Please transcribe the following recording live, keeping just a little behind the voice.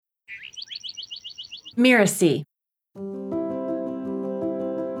Miracy.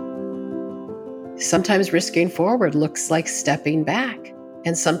 Sometimes risking forward looks like stepping back,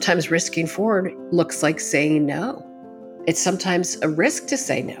 and sometimes risking forward looks like saying no. It's sometimes a risk to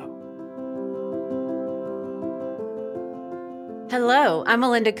say no. Hello, I'm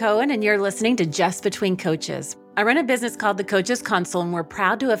Melinda Cohen, and you're listening to Just Between Coaches. I run a business called The Coaches Console, and we're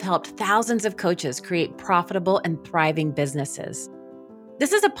proud to have helped thousands of coaches create profitable and thriving businesses.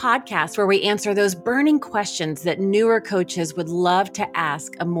 This is a podcast where we answer those burning questions that newer coaches would love to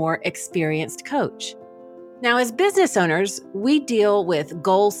ask a more experienced coach. Now, as business owners, we deal with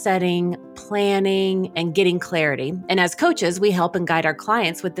goal setting, planning, and getting clarity. And as coaches, we help and guide our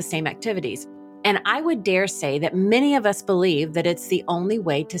clients with the same activities. And I would dare say that many of us believe that it's the only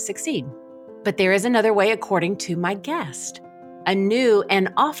way to succeed. But there is another way, according to my guest, a new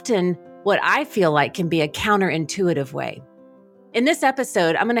and often what I feel like can be a counterintuitive way. In this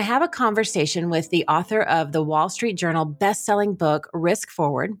episode, I'm going to have a conversation with the author of the Wall Street Journal best-selling book, Risk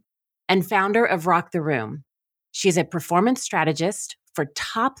Forward, and founder of Rock the Room. She's a performance strategist for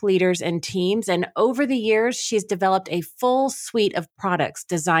top leaders and teams, and over the years, she's developed a full suite of products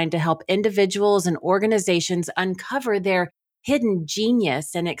designed to help individuals and organizations uncover their hidden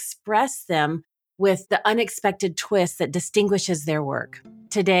genius and express them with the unexpected twist that distinguishes their work.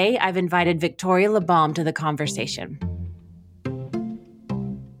 Today, I've invited Victoria Labalme to the conversation.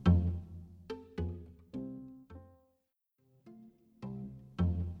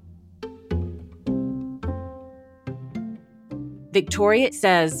 Victoria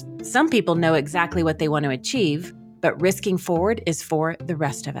says some people know exactly what they want to achieve, but risking forward is for the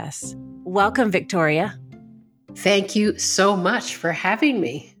rest of us. Welcome, Victoria. Thank you so much for having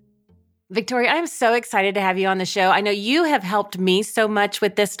me. Victoria, I'm so excited to have you on the show. I know you have helped me so much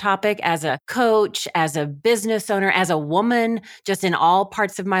with this topic as a coach, as a business owner, as a woman, just in all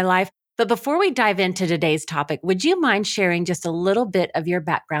parts of my life. But before we dive into today's topic, would you mind sharing just a little bit of your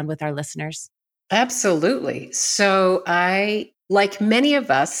background with our listeners? Absolutely. So I, like many of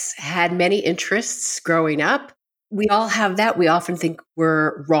us, had many interests growing up. We all have that. We often think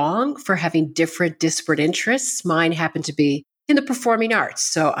we're wrong for having different, disparate interests. Mine happened to be in the performing arts.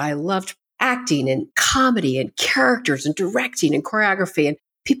 So I loved acting and comedy and characters and directing and choreography. And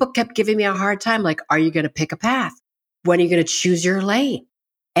people kept giving me a hard time, like, are you going to pick a path? When are you going to choose your lane?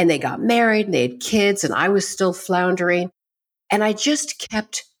 And they got married and they had kids, and I was still floundering. And I just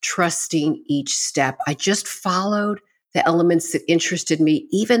kept trusting each step. I just followed the elements that interested me,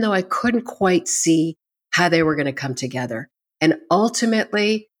 even though I couldn't quite see how they were going to come together. And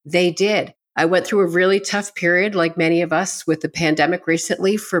ultimately, they did. I went through a really tough period, like many of us, with the pandemic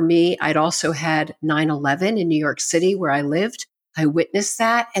recently. For me, I'd also had 9/11 in New York City, where I lived. I witnessed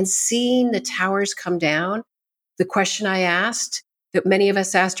that, and seeing the towers come down, the question I asked, that many of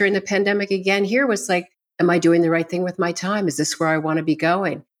us asked during the pandemic again here, was like, am I doing the right thing with my time? Is this where I want to be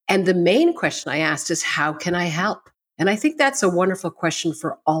going? And the main question I asked is, how can I help? And I think that's a wonderful question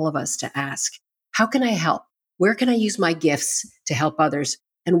for all of us to ask. How can I help? Where can I use my gifts to help others?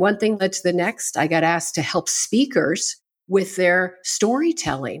 And one thing led to the next. I got asked to help speakers with their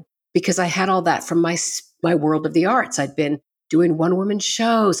storytelling because I had all that from my world of the arts. I'd been doing one-woman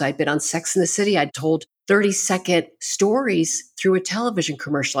shows. I'd been on Sex and the City. I'd told 30-second stories through a television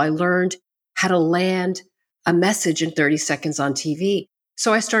commercial. I learned how to land a message in 30 seconds on TV.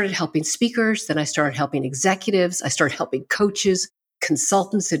 So I started helping speakers. Then I started helping executives. I started helping coaches,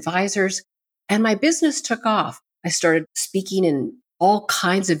 consultants, advisors, and my business took off. I started speaking in all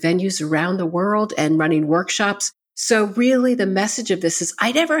kinds of venues around the world and running workshops. So really the message of this is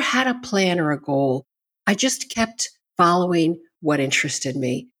I never had a plan or a goal. I just kept following what interested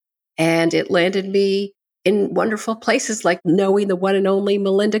me. And it landed me in wonderful places like knowing the one and only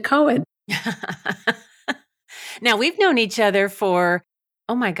Melinda Cohen. Now, we've known each other for,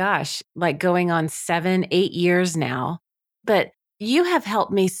 oh my gosh, like going on 7, 8 years now. But you have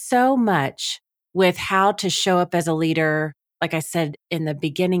helped me so much with how to show up as a leader, like I said in the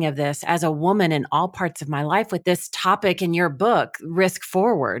beginning of this, as a woman in all parts of my life with this topic in your book, Risk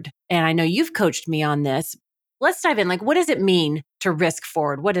Forward. And I know you've coached me on this. Let's dive in. Like, what does it mean to risk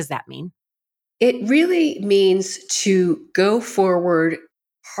forward? What does that mean? It really means to go forward,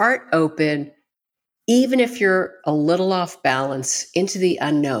 heart open, even if you're a little off balance, into the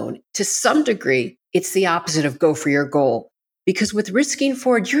unknown. To some degree, it's the opposite of go for your goal. Because with risking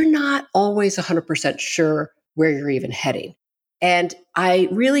forward, you're not always 100% sure where you're even heading. And I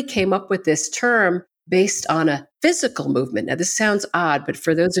really came up with this term based on a physical movement. Now, this sounds odd, but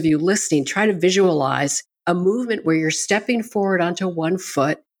for those of you listening, try to visualize a movement where you're stepping forward onto one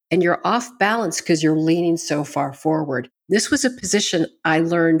foot and you're off balance because you're leaning so far forward. This was a position I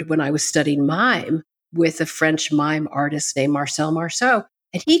learned when I was studying mime, with a French mime artist named Marcel Marceau,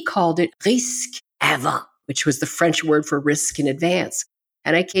 and he called it risque avant, which was the French word for risk in advance.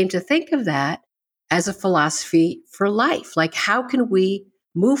 And I came to think of that as a philosophy for life. Like, how can we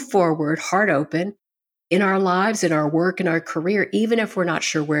move forward, heart open, in our lives, in our work, in our career, even if we're not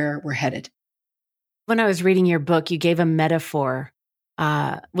sure where we're headed? When I was reading your book, you gave a metaphor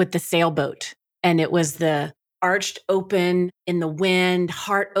with the sailboat, and it was the arched open in the wind,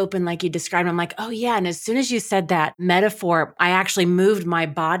 heart open, like you described. I'm like, oh, yeah. And as soon as you said that metaphor, I actually moved my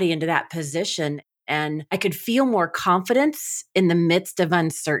body into that position. And I could feel more confidence in the midst of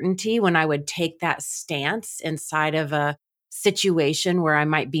uncertainty when I would take that stance inside of a situation where I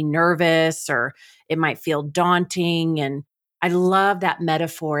might be nervous or it might feel daunting. And I love that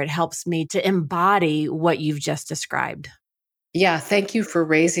metaphor. It helps me to embody what you've just described. Yeah, thank you for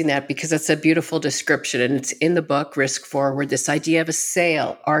raising that because it's a beautiful description. And it's in the book, Risk Forward, this idea of a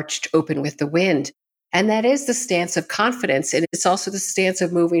sail arched open with the wind. And that is the stance of confidence. And it's also the stance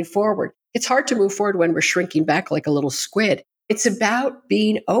of moving forward. It's hard to move forward when we're shrinking back like a little squid. It's about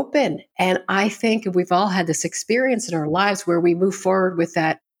being open. And I think we've all had this experience in our lives where we move forward with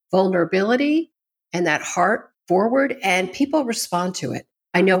that vulnerability and that heart forward, and people respond to it.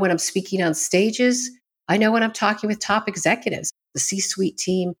 I know when I'm speaking on stages, I know when I'm talking with top executives, the C-suite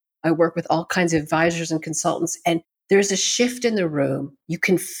team, I work with all kinds of advisors and consultants, and there's a shift in the room. You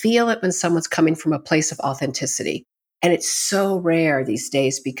can feel it when someone's coming from a place of authenticity. And it's so rare these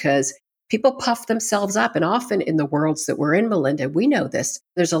days because people puff themselves up. And often in the worlds that we're in, Melinda, we know this.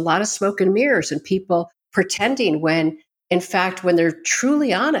 There's a lot of smoke and mirrors and people pretending when, in fact, when they're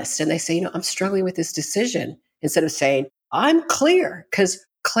truly honest and they say, I'm struggling with this decision, instead of saying, I'm clear. Because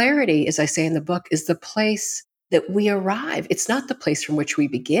clarity, as I say in the book, is the place that we arrive. It's not the place from which we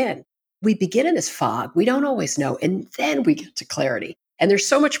begin. We begin in this fog. We don't always know. And then we get to clarity. And there's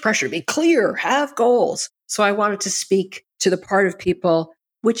so much pressure to be clear, have goals. So I wanted to speak to the part of people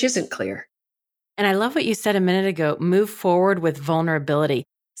which isn't clear. And I love what you said a minute ago, move forward with vulnerability.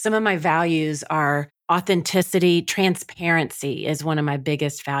 Some of my values are authenticity, transparency is one of my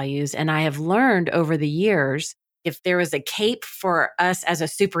biggest values. And I have learned over the years, if there was a cape for us as a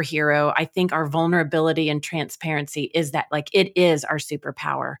superhero, I think our vulnerability and transparency is that, like, it is our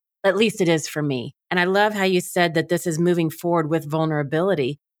superpower. At least it is for me. And I love how you said that this is moving forward with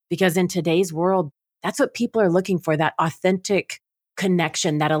vulnerability, because in today's world, that's what people are looking for, that authentic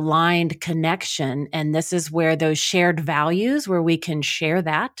connection, that aligned connection. And this is where those shared values, where we can share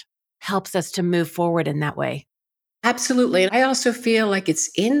that, helps us to move forward in that way. Absolutely. And I also feel like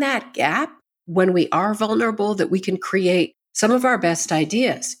it's in that gap when we are vulnerable that we can create some of our best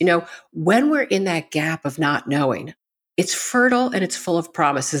ideas. When we're in that gap of not knowing, it's fertile and it's full of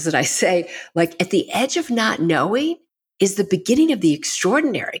promises. That I say, like, at the edge of not knowing is the beginning of the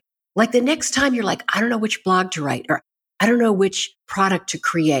extraordinary. Like, the next time you're like, I don't know which blog to write, or I don't know which product to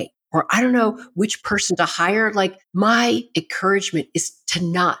create, or I don't know which person to hire. Like, my encouragement is to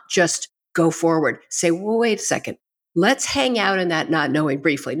not just go forward. Say, well, wait a second. Let's hang out in that not knowing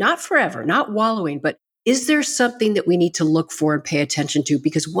briefly, not forever, not wallowing, but is there something that we need to look for and pay attention to?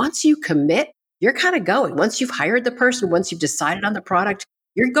 Because once you commit, you're kind of going. Once you've hired the person, once you've decided on the product,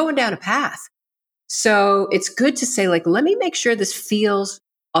 you're going down a path. So it's good to say, like, let me make sure this feels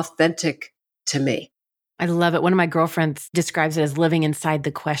authentic to me. I love it. One of my girlfriends describes it as living inside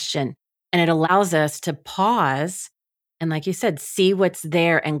the question. And it allows us to pause and, like you said, see what's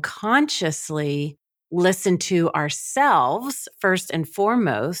there and consciously listen to ourselves first and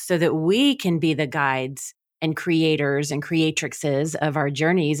foremost, so that we can be the guides and creators and creatrixes of our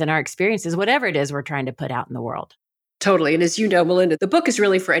journeys and our experiences, whatever it is we're trying to put out in the world. Totally. And as you know, Melinda, the book is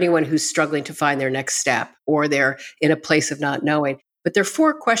really for anyone who's struggling to find their next step or they're in a place of not knowing. But there are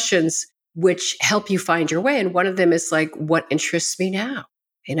 4 questions which help you find your way. And one of them is like, what interests me now?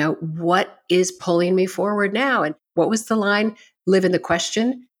 What is pulling me forward now? And what was the line? Live in the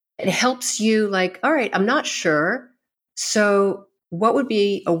question. It helps you, like, all right, I'm not sure. So what would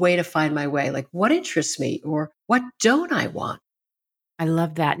be a way to find my way? Like, what interests me or what don't I want? I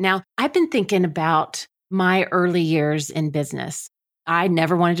love that. Now, I've been thinking about my early years in business. I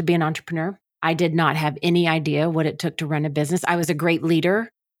never wanted to be an entrepreneur. I did not have any idea what it took to run a business. I was a great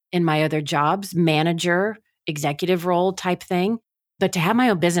leader in my other jobs, manager, executive role type thing. But to have my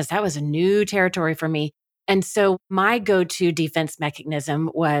own business, that was a new territory for me. And so my go-to defense mechanism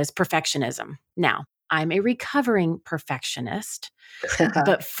was perfectionism. Now, I'm a recovering perfectionist,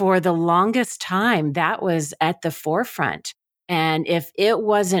 but for the longest time, that was at the forefront. And if it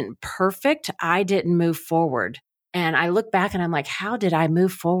wasn't perfect, I didn't move forward. And I look back and I'm like, how did I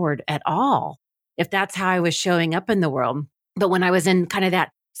move forward at all if that's how I was showing up in the world? But when I was in kind of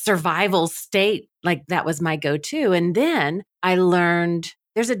that survival state. Like that was my go-to. And then I learned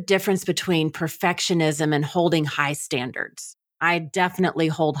there's a difference between perfectionism and holding high standards. I definitely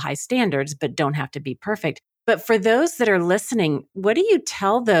hold high standards, but don't have to be perfect. But for those that are listening, what do you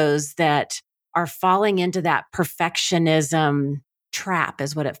tell those that are falling into that perfectionism trap,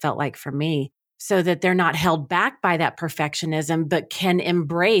 is what it felt like for me, so that they're not held back by that perfectionism, but can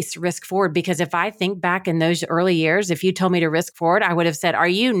embrace risk forward? Because if I think back in those early years, if you told me to risk forward, I would have said, are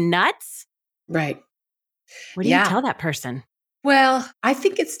you nuts? Right. What do you Yeah. tell that person? Well, I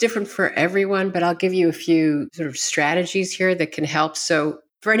think it's different for everyone, but I'll give you a few sort of strategies here that can help. So,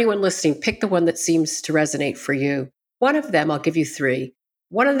 for anyone listening, pick the one that seems to resonate for you. One of them, I'll give you three.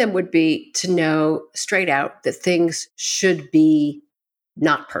 One of them would be to know straight out that things should be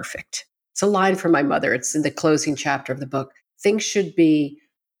not perfect. It's a line from my mother. It's in the closing chapter of the book. Things should be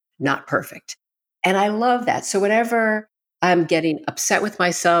not perfect. And I love that. So, whenever I'm getting upset with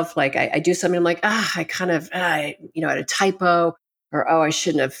myself, like I do something, I'm like, I kind of, had a typo, or, I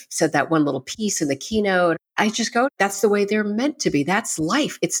shouldn't have said that one little piece in the keynote. I just go, that's the way they're meant to be. That's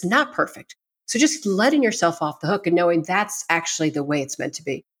life. It's not perfect. So just letting yourself off the hook and knowing that's actually the way it's meant to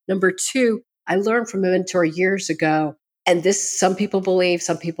be. Number two, I learned from a mentor years ago, and this some people believe,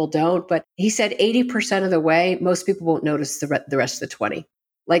 some people don't, but he said 80% of the way, most people won't notice the rest of the 20.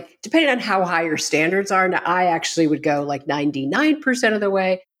 Like, depending on how high your standards are, now I actually would go like 99% of the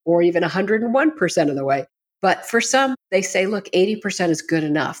way or even 101% of the way. But for some, they say, look, 80% is good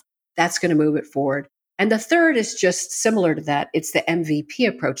enough. That's going to move it forward. And the third is just similar to that. It's the MVP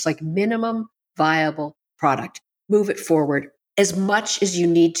approach, like minimum viable product. Move it forward as much as you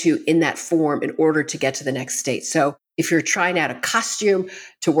need to in that form in order to get to the next state. So if you're trying out a costume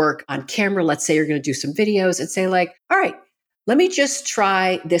to work on camera, let's say you're going to do some videos, and say like, all right, let me just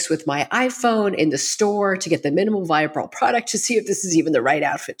try this with my iPhone in the store to get the minimum viable product to see if this is even the right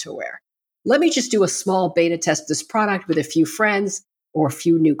outfit to wear. Let me just do a small beta test of this product with a few friends or a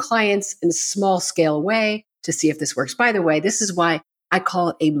few new clients in a small scale way to see if this works. By the way, this is why I call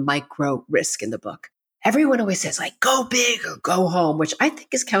it a micro risk in the book. Everyone always says like, go big or go home, which I think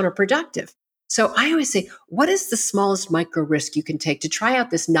is counterproductive. So I always say, what is the smallest micro risk you can take to try out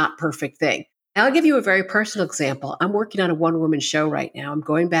this not perfect thing? Now, I'll give you a very personal example. I'm working on a one-woman show right now. I'm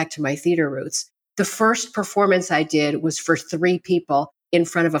going back to my theater roots. The first performance I did was for 3 people in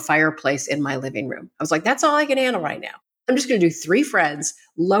front of a fireplace in my living room. I was like, that's all I can handle right now. I'm just going to do 3 friends,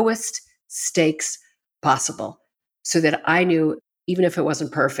 lowest stakes possible, so that I knew even if it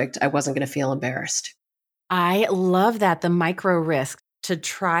wasn't perfect, I wasn't going to feel embarrassed. I love that, the micro risk to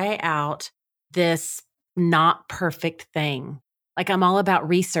try out this not perfect thing. Like I'm all about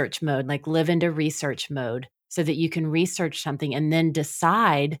research mode, like live into research mode so that you can research something and then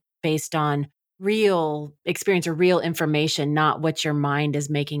decide based on real experience or real information, not what your mind is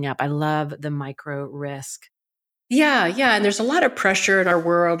making up. I love the micro risk. Yeah, yeah. And there's a lot of pressure in our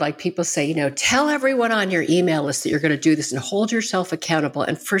world. Like people say, tell everyone on your email list that you're going to do this and hold yourself accountable.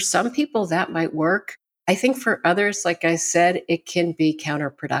 And for some people, that might work. I think for others, like I said, it can be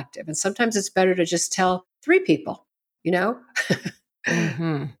counterproductive. And sometimes it's better to just tell 3 people, you know?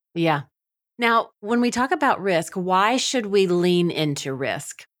 Mm-hmm. Yeah. Now, when we talk about risk, why should we lean into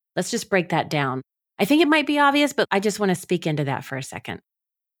risk? Let's just break that down. I think it might be obvious, but I just want to speak into that for a second.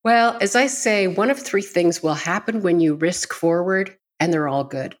 Well, as I say, one of 3 things will happen when you risk forward, and they're all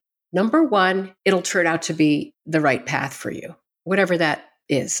good. Number 1, it'll turn out to be the right path for you, whatever that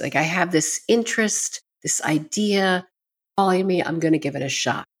is. Like I have this interest, this idea calling me, I'm going to give it a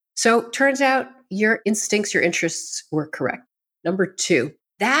shot. So turns out your instincts, your interests were correct. Number 2,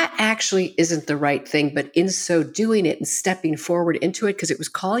 that actually isn't the right thing, but in so doing it and stepping forward into it, because it was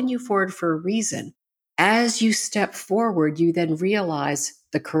calling you forward for a reason, as you step forward, you then realize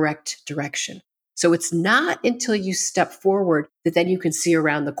the correct direction. So it's not until you step forward that then you can see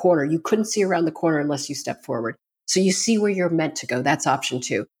around the corner. You couldn't see around the corner unless you step forward. So you see where you're meant to go. That's option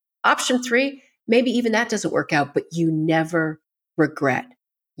 2. Option 3, maybe even that doesn't work out, but you never regret.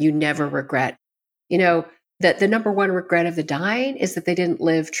 You never regret. That the number 1 regret of the dying is that they didn't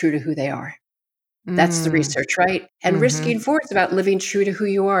live true to who they are. That's the research, right? And risking forward is about living true to who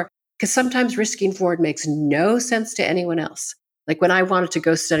you are. Because sometimes risking forward makes no sense to anyone else. Like when I wanted to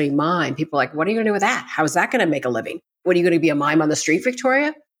go study mime, people are like, what are you going to do with that? How is that going to make a living? What are you going to be, a mime on the street,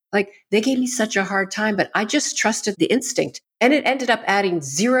 Victoria? Like they gave me such a hard time, but I just trusted the instinct. And it ended up adding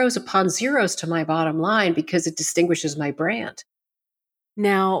zeros upon zeros to my bottom line because it distinguishes my brand.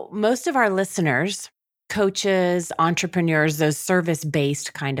 Now, most of our listeners, coaches, entrepreneurs, those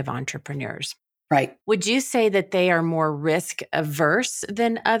service-based kind of entrepreneurs, Right. would you say that they are more risk averse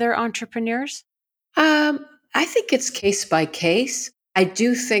than other entrepreneurs? I think it's case by case. I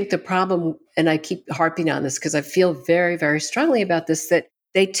do think the problem, and I keep harping on this because I feel very, very strongly about this, that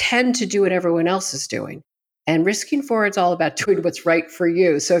they tend to do what everyone else is doing. And risking forward is all about doing what's right for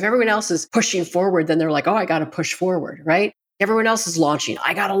you. So if everyone else is pushing forward, then they're like, oh, I got to push forward, right? Everyone else is launching.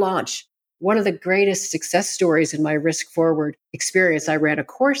 I got to launch. One of the greatest success stories in my risk forward experience, I ran a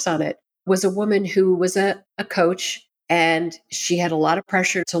course on it, was a woman who was a coach, and she had a lot of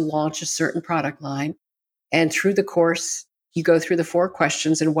pressure to launch a certain product line. And through the course, you go through the 4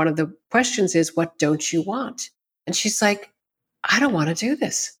 questions. And one of the questions is, what don't you want? And she's like, I don't want to do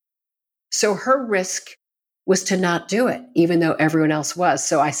this. So her risk was to not do it, even though everyone else was.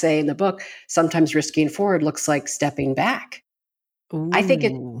 So I say in the book, sometimes risking forward looks like stepping back. I think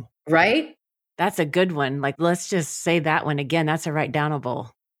it, Ooh, right? that's a good one. Like, let's just say that one again. That's a write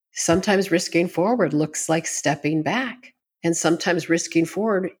downable. Sometimes risking forward looks like stepping back. And sometimes risking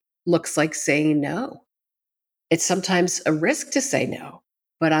forward looks like saying no. It's sometimes a risk to say no,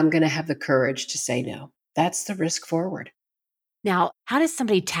 but I'm going to have the courage to say no. That's the risk forward. Now, how does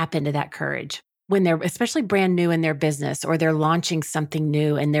somebody tap into that courage when they're especially brand new in their business or they're launching something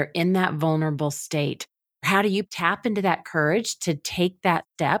new and they're in that vulnerable state? How do you tap into that courage to take that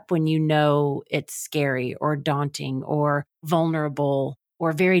step when you know it's scary or daunting or vulnerable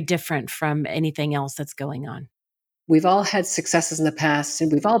or very different from anything else that's going on? We've all had successes in the past,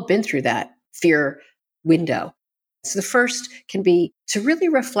 and we've all been through that fear window. So the first can be to really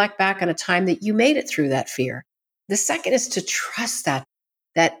reflect back on a time that you made it through that fear. The second is to trust that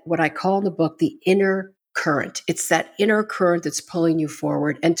what I call in the book, the inner current. It's that inner current that's pulling you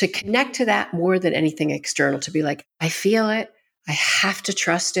forward, and to connect to that more than anything external, to be like, I feel it. I have to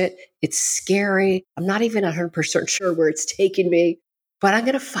trust it. It's scary. I'm not even 100% sure where it's taking me, but I'm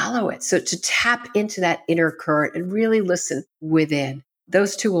going to follow it. So to tap into that inner current and really listen within,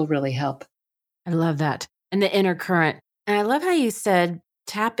 those two will really help. I love that. And the inner current. And I love how you said,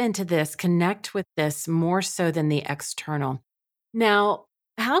 tap into this, connect with this more so than the external. Now,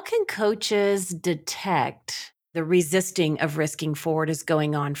 how can coaches detect the resisting of risking forward is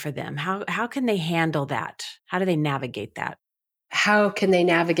going on for them? How can they handle that? How do they navigate that? How can they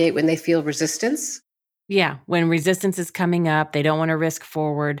navigate when they feel resistance? Yeah, when resistance is coming up, they don't want to risk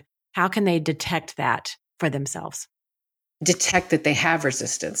forward. How can they detect that for themselves? Detect that they have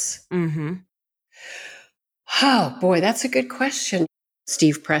resistance. Mm-hmm. Oh boy, that's a good question.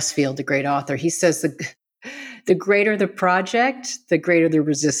 Steve Pressfield, the great author, he says the greater the project, the greater the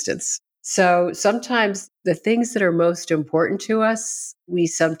resistance. So sometimes the things that are most important to us, we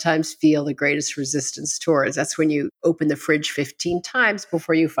sometimes feel the greatest resistance towards. That's when you open the fridge 15 times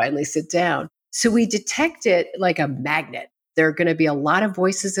before you finally sit down. So we detect it like a magnet. There are going to be a lot of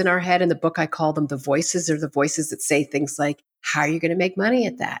voices in our head. In the book, I call them the voices. They're the voices that say things like, how are you going to make money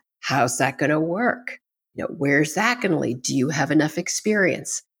at that? How's that going to work? Where's that going to lead? Do you have enough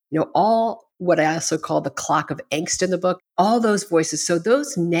experience? All what I also call the clock of angst in the book, all those voices. So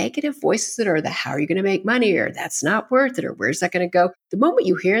those negative voices that are the, how are you going to make money? Or that's not worth it. Or where's that going to go? The moment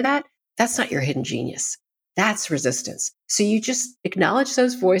you hear that, that's not your hidden genius. That's resistance. So you just acknowledge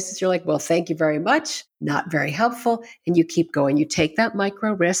those voices. You're like, well, thank you very much. Not very helpful. And you keep going. You take that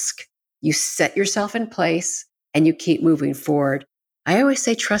micro risk, you set yourself in place, and you keep moving forward. I always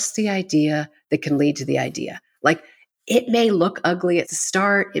say, trust the idea that can lead to the idea. Like, it may look ugly at the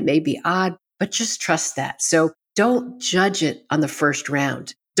start, it may be odd, but just trust that. So don't judge it on the first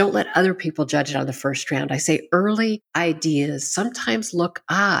round. Don't let other people judge it on the first round. I say early ideas sometimes look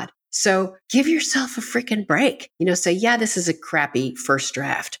odd. So give yourself a freaking break. Say, yeah, this is a crappy first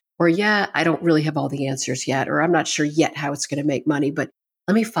draft. Or yeah, I don't really have all the answers yet. Or I'm not sure yet how it's going to make money, but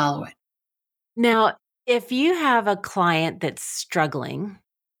let me follow it. Now, if you have a client that's struggling,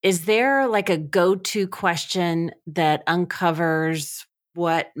 is there like a go-to question that uncovers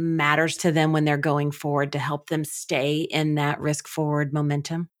what matters to them when they're going forward to help them stay in that risk forward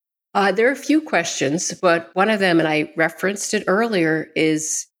momentum? There are a few questions, but one of them, and I referenced it earlier,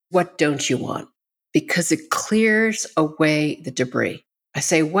 is what don't you want? Because it clears away the debris. I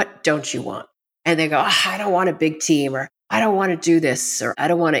say, what don't you want? And they go, I don't want a big team, or I don't want to do this, or I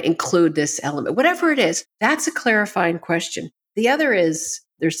don't want to include this element. Whatever it is, that's a clarifying question. The other is,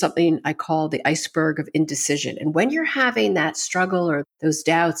 there's something I call the iceberg of indecision. And when you're having that struggle or those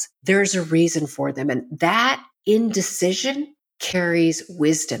doubts, there's a reason for them. And that indecision carries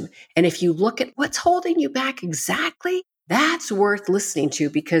wisdom. And if you look at what's holding you back exactly, that's worth listening to,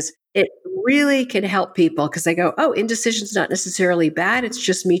 because it really can help people, because they go, oh, indecision's not necessarily bad. It's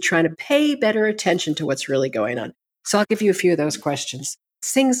just me trying to pay better attention to what's really going on. So I'll give you a few of those questions.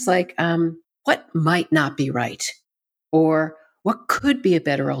 Things like, what might not be right? Or what could be a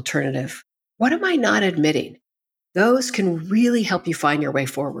better alternative? What am I not admitting? those can really help you find your way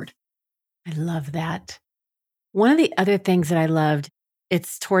forward. I love that. One of the other things that I loved,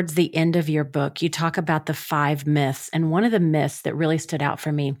 it's towards the end of your book, you talk about the 5 myths. And one of the myths that really stood out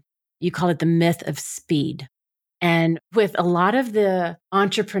for me, you call it the myth of speed. And with a lot of the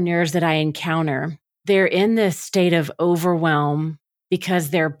entrepreneurs that I encounter, they're in this state of overwhelm because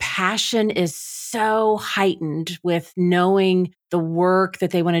their passion is so heightened with knowing the work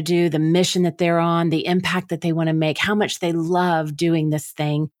that they want to do, the mission that they're on, the impact that they want to make, how much they love doing this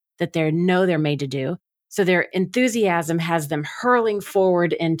thing that they know they're made to do. So their enthusiasm has them hurling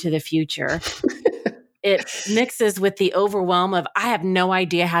forward into the future. It mixes with the overwhelm of, I have no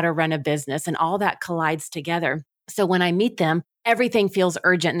idea how to run a business, and all that collides together. So when I meet them, everything feels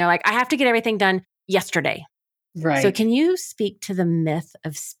urgent. And they're like, I have to get everything done yesterday. Right. So can you speak to the myth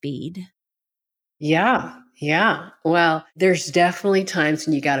of speed? Yeah. Yeah. Well, there's definitely times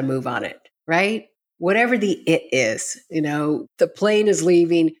when you got to move on it, right? Whatever the it is, the plane is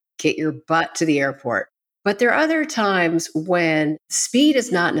leaving, get your butt to the airport. But there are other times when speed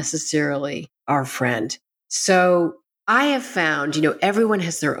is not necessarily our friend. So I have found, everyone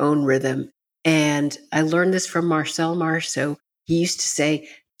has their own rhythm. And I learned this from Marcel Marceau. He used to say,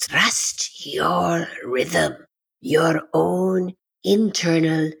 trust your rhythm, your own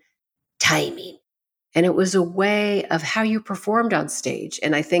internal timing. And it was a way of how you performed on stage.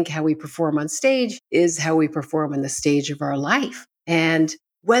 And I think how we perform on stage is how we perform on the stage of our life. And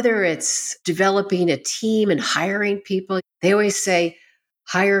whether it's developing a team and hiring people, they always say,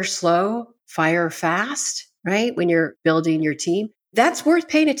 hire slow, fire fast, right? When you're building your team, that's worth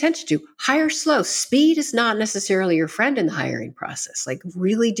paying attention to. Hire slow. Speed is not necessarily your friend in the hiring process, like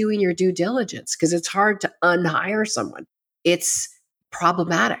really doing your due diligence, because it's hard to unhire someone. It's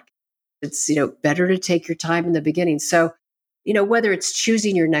problematic. It's, better to take your time in the beginning. So, whether it's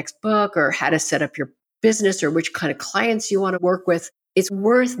choosing your next book or how to set up your business or which kind of clients you want to work with, it's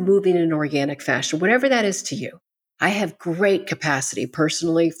worth moving in an organic fashion, whatever that is to you. I have great capacity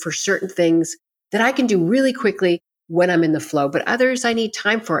personally for certain things that I can do really quickly when I'm in the flow, but others I need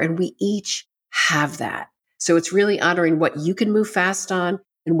time for, and we each have that. So it's really honoring what you can move fast on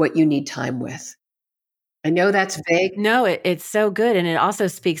and what you need time with. I know that's vague. No, it's so good. And it also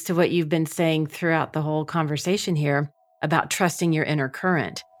speaks to what you've been saying throughout the whole conversation here about trusting your inner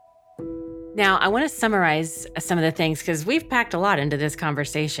current. Now, I want to summarize some of the things because we've packed a lot into this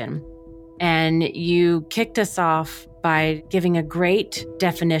conversation. And you kicked us off by giving a great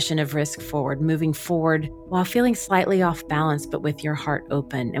definition of risk forward, moving forward while feeling slightly off balance, but with your heart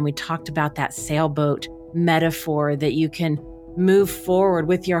open. And we talked about that sailboat metaphor that you can move forward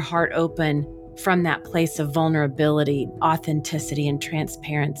with your heart open from that place of vulnerability, authenticity, and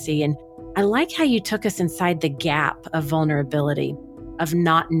transparency. And I like how you took us inside the gap of vulnerability, of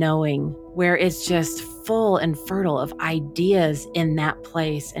not knowing, where it's just full and fertile of ideas in that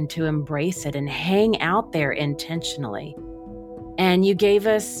place, and to embrace it and hang out there intentionally. And you gave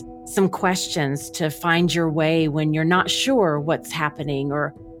us some questions to find your way when you're not sure what's happening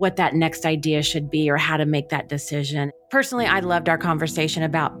or what that next idea should be or how to make that decision. Personally, I loved our conversation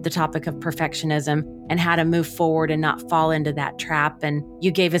about the topic of perfectionism and how to move forward and not fall into that trap. And you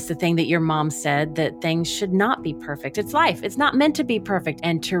gave us the thing that your mom said, that things should not be perfect. It's life. It's not meant to be perfect.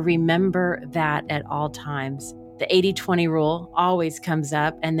 And to remember that at all times. The 80-20 rule always comes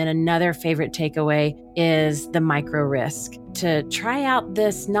up. And then another favorite takeaway is the micro risk, to try out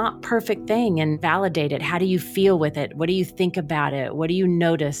this not perfect thing and validate it. How do you feel with it? What do you think about it? What do you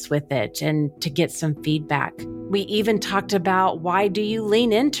notice with it? And to get some feedback. We even talked about, why do you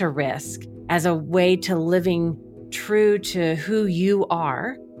lean into risk as a way to living true to who you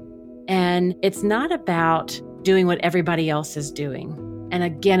are? And it's not about doing what everybody else is doing. And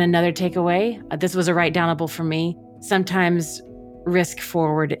again, another takeaway, this was a write downable for me. Sometimes risk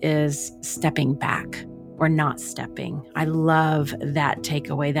forward is stepping back or not stepping. I love that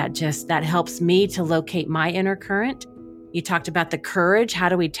takeaway. That helps me to locate my inner current. You talked about the courage. How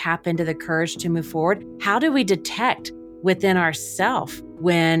do we tap into the courage to move forward? How do we detect within ourselves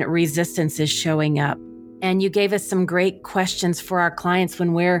when resistance is showing up? And you gave us some great questions for our clients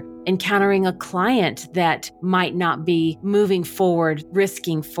when we're encountering a client that might not be moving forward,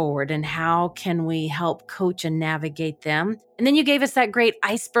 risking forward, and how can we help coach and navigate them? And then you gave us that great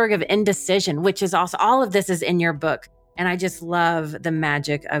iceberg of indecision, which is also, all of this is in your book. And I just love the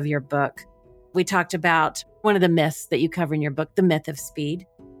magic of your book. We talked about one of the myths that you cover in your book, the myth of speed,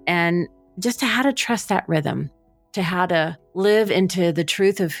 and just how to trust that rhythm, to how to live into the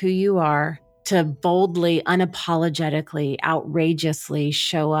truth of who you are, to boldly, unapologetically, outrageously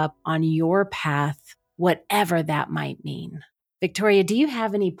show up on your path, whatever that might mean. Victoria, do you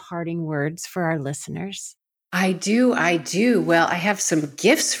have any parting words for our listeners? I do. I do. Well, I have some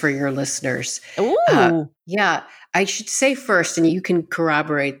gifts for your listeners. Ooh. Yeah, I should say first, and you can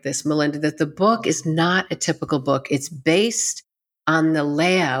corroborate this, Melinda, that the book is not a typical book. It's based on the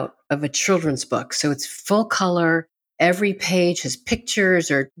layout of a children's book. So it's full color. Every page has pictures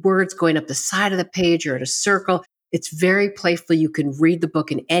or words going up the side of the page or in a circle. It's very playful. You can read the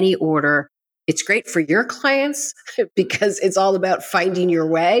book in any order. It's great for your clients because it's all about finding your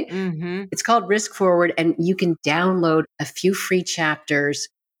way. Mm-hmm. It's called Risk Forward, and you can download a few free chapters.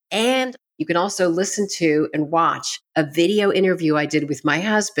 And you can also listen to and watch a video interview I did with my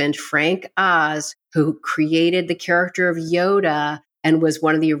husband, Frank Oz, who created the character of Yoda and was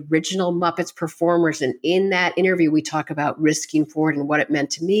one of the original Muppets performers. And in that interview, we talk about risking forward and what it meant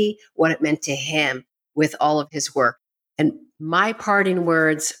to me, what it meant to him with all of his work. And my parting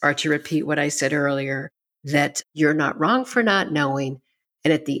words are to repeat what I said earlier, that you're not wrong for not knowing.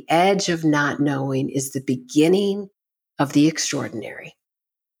 And at the edge of not knowing is the beginning of the extraordinary.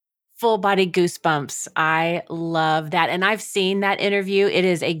 Full body goosebumps. I love that. And I've seen that interview. It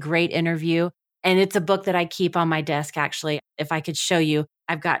is a great interview. And it's a book that I keep on my desk, actually. If I could show you,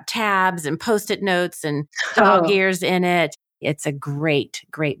 I've got tabs and Post-it notes and dog ears in it. It's a great,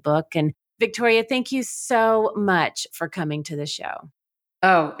 great book. And Victoria, thank you so much for coming to the show.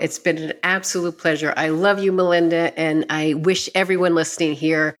 Oh, it's been an absolute pleasure. I love you, Melinda, and I wish everyone listening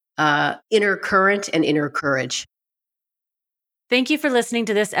here inner current and inner courage. Thank you for listening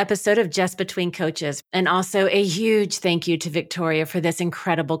to this episode of Just Between Coaches, and also a huge thank you to Victoria for this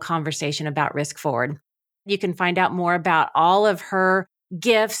incredible conversation about Risk Forward. You can find out more about all of her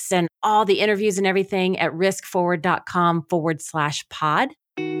gifts and all the interviews and everything at riskforward.com/pod.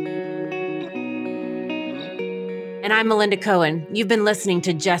 And I'm Melinda Cohen. You've been listening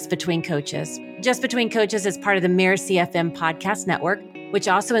to Just Between Coaches. Just Between Coaches is part of the Mirror CFM podcast network, which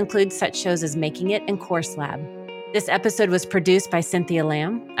also includes such shows as Making It and Course Lab. This episode was produced by Cynthia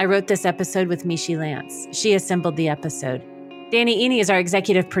Lamb. I wrote this episode with Mishi Lance. She assembled the episode. Danny Eni is our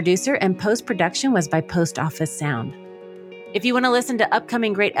executive producer, and post-production was by Post Office Sound. If you want to listen to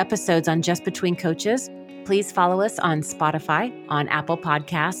upcoming great episodes on Just Between Coaches, please follow us on Spotify, on Apple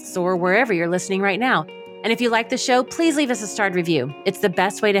Podcasts, or wherever you're listening right now. And if you like the show, please leave us a starred review. It's the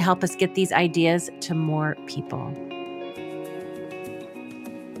best way to help us get these ideas to more people.